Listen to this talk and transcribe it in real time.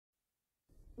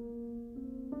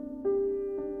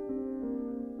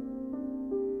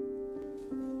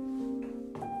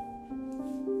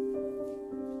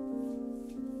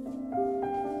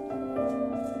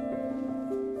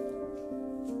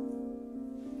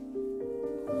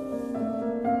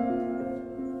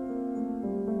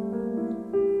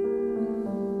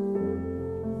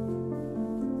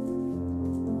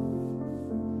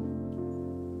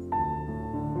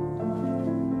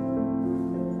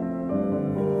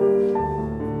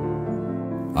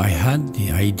I had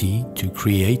the idea to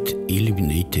create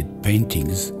illuminated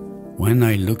paintings when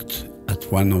I looked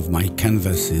at one of my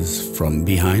canvases from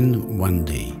behind one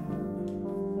day.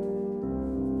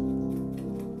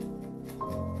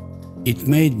 It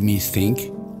made me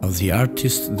think of the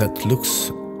artist that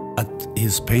looks at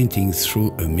his painting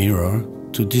through a mirror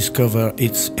to discover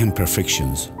its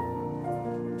imperfections.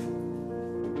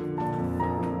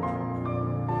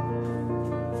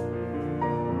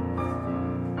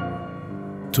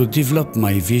 To develop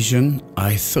my vision,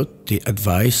 I sought the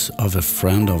advice of a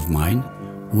friend of mine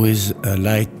who is a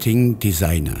lighting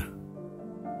designer.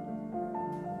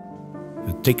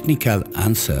 The technical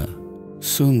answer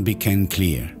soon became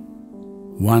clear,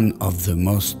 one of the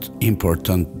most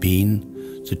important being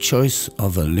the choice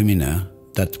of a luminaire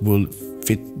that will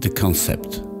fit the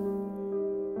concept.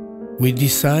 We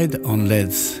decide on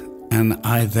LEDs, and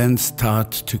I then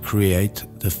start to create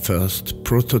the first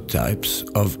prototypes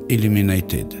of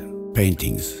illuminated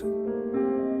paintings.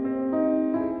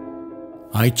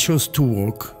 I chose to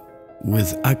work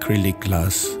with acrylic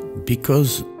glass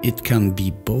because it can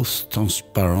be both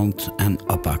transparent and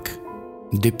opaque,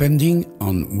 depending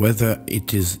on whether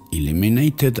it is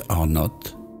illuminated or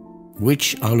not,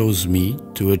 which allows me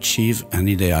to achieve an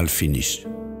ideal finish.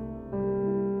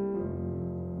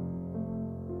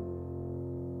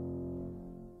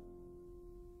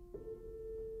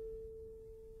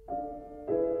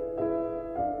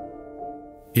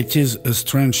 It is a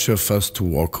strange surface to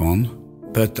work on,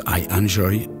 but I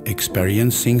enjoy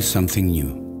experiencing something new.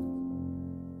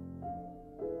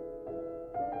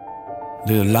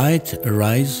 The light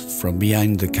arises from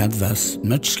behind the canvas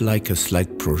much like a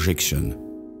slide projection,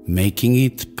 making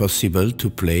it possible to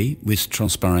play with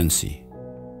transparency.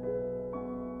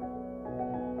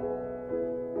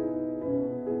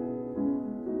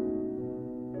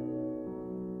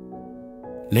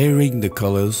 Layering the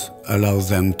colors allows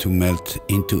them to melt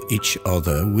into each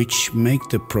other, which makes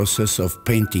the process of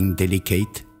painting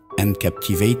delicate and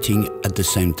captivating at the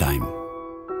same time.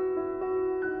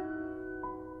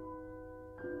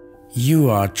 You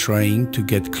are trying to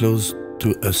get close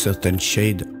to a certain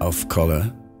shade of color,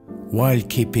 while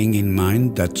keeping in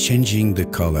mind that changing the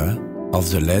color of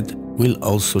the LED will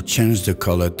also change the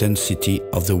color density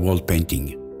of the wall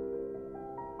painting.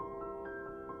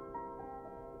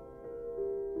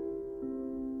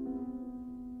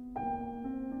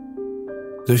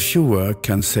 The viewer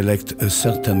can select a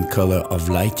certain color of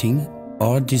lighting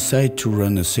or decide to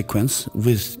run a sequence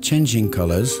with changing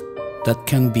colors that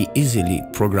can be easily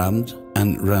programmed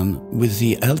and run with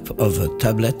the help of a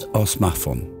tablet or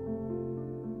smartphone.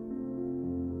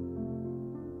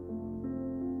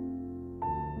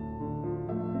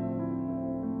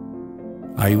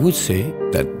 I would say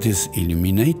that these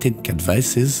illuminated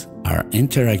canvases are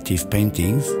interactive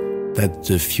paintings that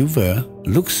the viewer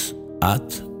looks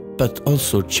at but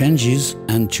also changes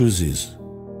and chooses.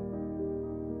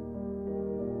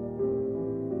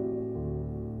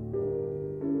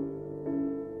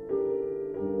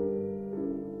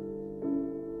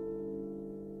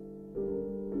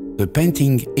 The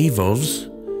painting evolves.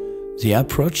 The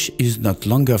approach is not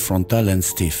longer frontal and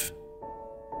stiff.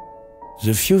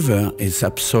 The viewer is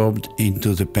absorbed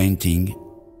into the painting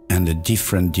and a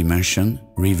different dimension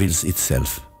reveals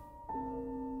itself.